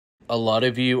A lot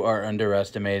of you are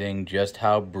underestimating just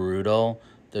how brutal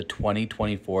the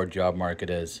 2024 job market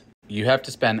is. You have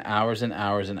to spend hours and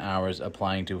hours and hours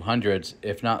applying to hundreds,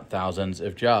 if not thousands,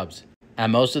 of jobs.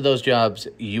 And most of those jobs,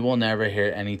 you will never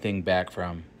hear anything back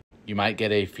from. You might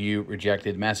get a few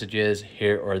rejected messages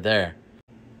here or there.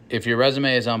 If your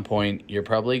resume is on point, you're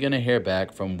probably going to hear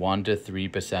back from 1 to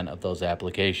 3% of those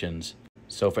applications.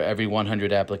 So for every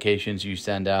 100 applications you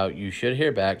send out, you should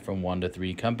hear back from 1 to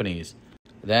 3 companies.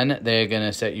 Then they're going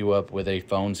to set you up with a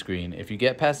phone screen. If you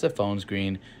get past the phone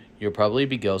screen, you'll probably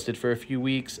be ghosted for a few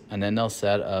weeks, and then they'll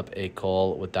set up a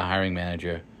call with the hiring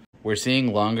manager. We're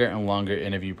seeing longer and longer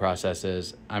interview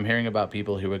processes. I'm hearing about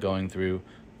people who are going through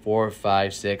 4,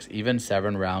 5, 6, even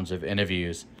 7 rounds of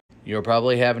interviews. You'll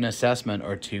probably have an assessment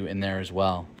or 2 in there as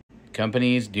well.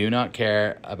 Companies do not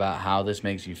care about how this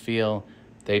makes you feel.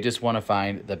 They just want to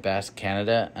find the best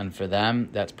candidate, and for them,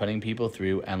 that's putting people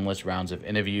through endless rounds of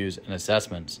interviews and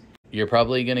assessments. You're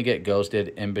probably going to get ghosted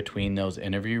in between those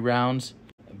interview rounds,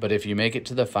 but if you make it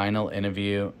to the final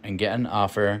interview and get an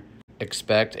offer,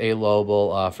 expect a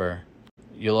lowball offer.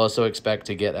 You'll also expect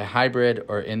to get a hybrid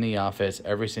or in the office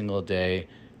every single day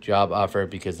job offer,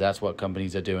 because that's what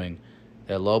companies are doing.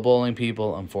 They're lowballing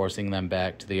people and forcing them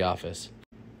back to the office.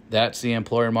 That's the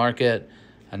employer market,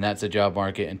 and that's the job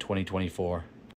market in 2024.